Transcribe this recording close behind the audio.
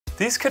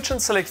These Kitchen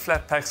Select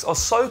flat packs are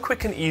so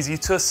quick and easy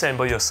to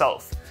assemble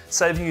yourself,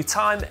 saving you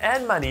time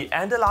and money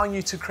and allowing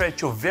you to create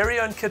your very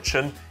own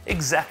kitchen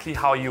exactly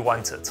how you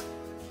want it.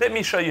 Let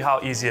me show you how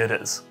easy it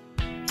is.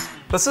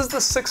 This is the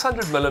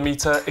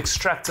 600mm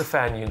Extractor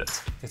fan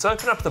unit. Let's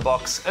open up the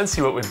box and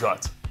see what we've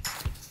got.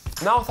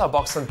 Now with our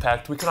box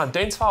unpacked, we can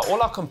identify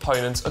all our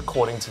components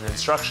according to the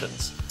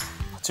instructions.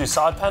 Our two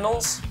side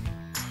panels,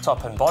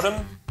 top and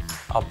bottom,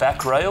 our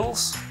back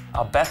rails,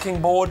 our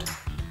backing board,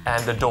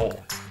 and the door.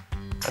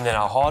 And then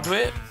our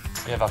hardware,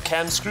 we have our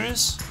cam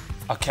screws,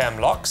 our cam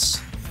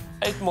locks,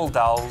 8mm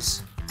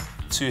dowels,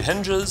 2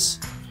 hinges,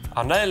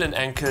 our nail and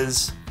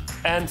anchors,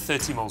 and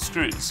 30mm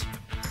screws.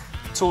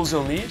 Tools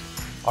you'll need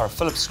are a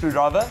Phillips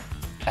screwdriver,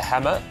 a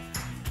hammer,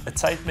 a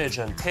tape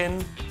measure and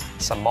pen,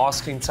 some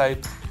masking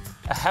tape,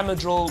 a hammer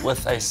drill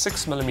with a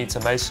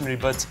 6mm masonry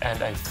bit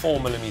and a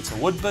 4mm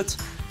wood bit,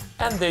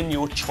 and then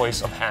your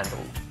choice of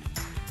handle.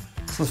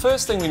 So the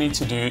first thing we need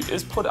to do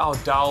is put our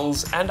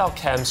dowels and our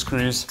cam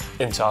screws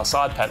into our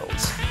side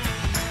panels.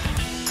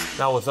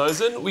 Now with those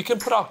in, we can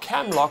put our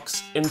cam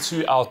locks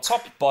into our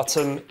top,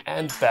 bottom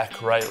and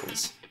back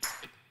rails.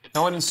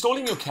 Now when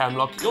installing your cam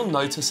lock, you'll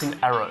notice an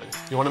arrow.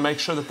 You want to make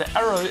sure that the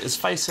arrow is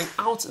facing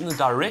out in the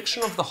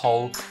direction of the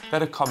hole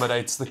that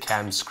accommodates the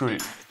cam screw.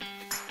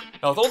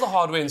 Now with all the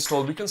hardware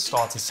installed, we can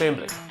start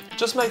assembling.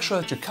 Just make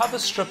sure that your cover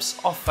strips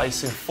are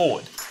facing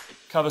forward.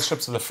 Cover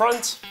strips to the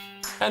front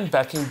and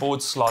backing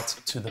board slot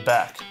to the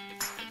back.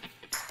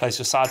 Place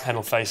your side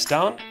panel face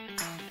down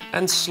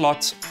and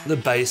slot the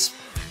base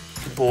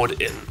board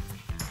in,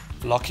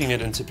 locking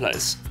it into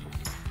place.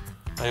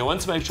 Now you want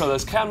to make sure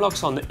those cam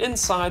locks are on the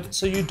inside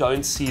so you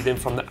don't see them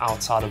from the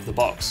outside of the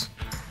box.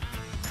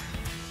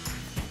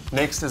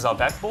 Next is our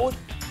backboard,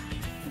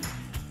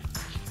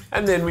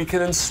 and then we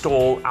can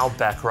install our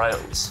back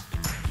rails.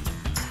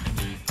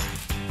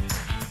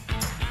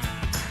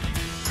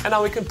 And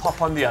now we can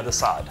pop on the other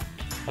side.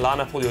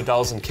 Line up all your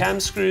dowels and cam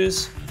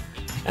screws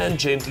and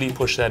gently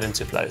push that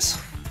into place.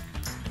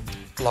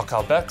 Lock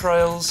our back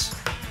rails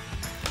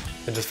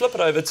and just flip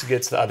it over to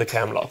get to the other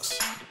cam locks.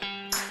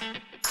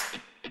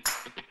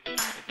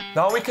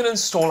 Now we can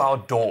install our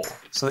door.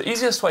 So the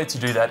easiest way to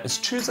do that is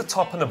choose the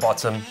top and the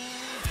bottom,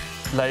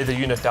 lay the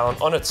unit down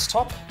on its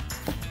top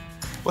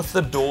with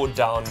the door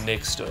down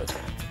next to it.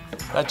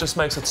 That just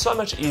makes it so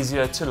much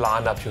easier to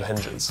line up your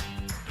hinges.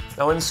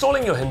 Now when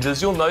installing your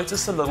hinges, you'll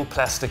notice the little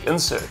plastic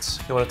inserts.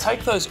 You want to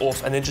take those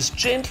off and then just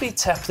gently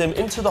tap them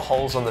into the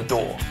holes on the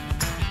door.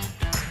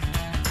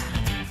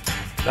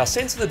 Now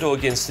center the door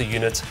against the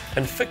unit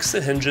and fix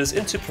the hinges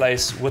into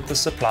place with the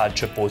supplied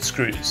chipboard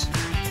screws.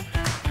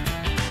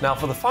 Now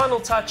for the final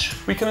touch,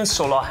 we can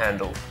install our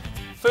handle.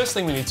 First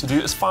thing we need to do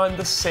is find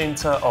the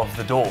center of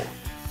the door.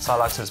 So I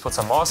like to just put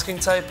some masking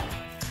tape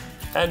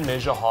and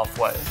measure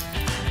halfway.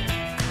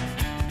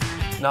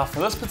 Now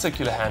for this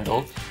particular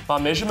handle, my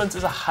measurement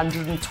is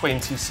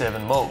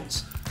 127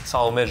 mils. So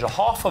I'll measure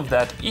half of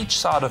that each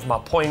side of my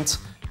point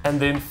and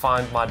then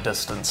find my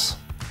distance.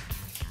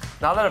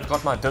 Now that I've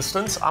got my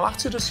distance, I like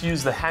to just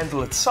use the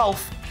handle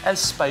itself as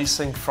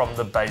spacing from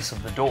the base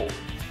of the door.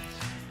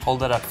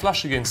 Hold that up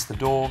flush against the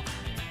door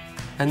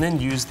and then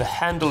use the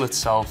handle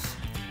itself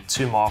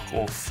to mark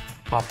off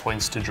my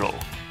points to drill.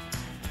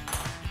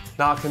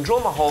 Now I can drill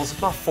my holes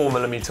with my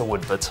 4mm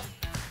wood bit.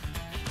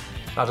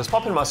 Now just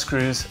pop in my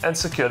screws and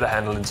secure the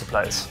handle into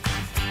place.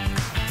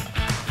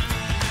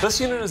 This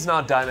unit is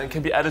now done and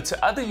can be added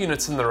to other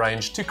units in the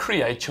range to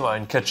create your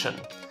own kitchen.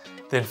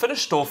 Then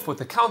finished off with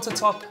the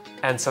countertop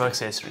and some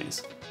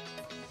accessories.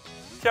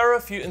 Here are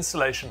a few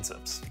installation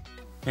tips.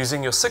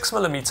 Using your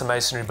 6mm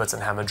masonry bit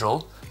and hammer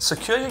drill,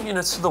 secure your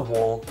units to the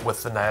wall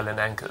with the nail and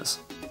anchors.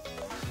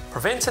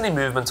 Prevent any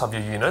movement of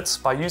your units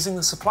by using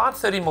the supplied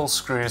 30mm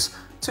screws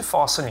to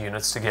fasten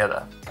units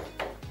together.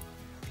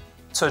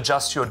 To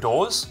adjust your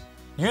doors,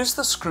 use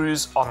the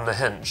screws on the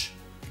hinge.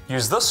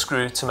 Use this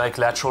screw to make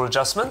lateral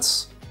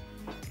adjustments,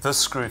 this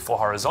screw for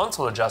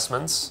horizontal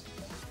adjustments,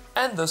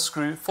 and this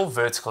screw for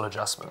vertical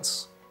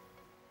adjustments.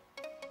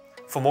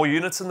 For more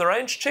units in the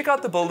range, check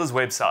out the builder's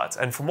website,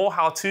 and for more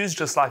how-tos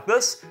just like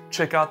this,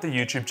 check out the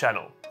YouTube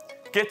channel.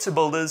 Get to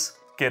builders,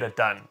 get it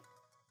done.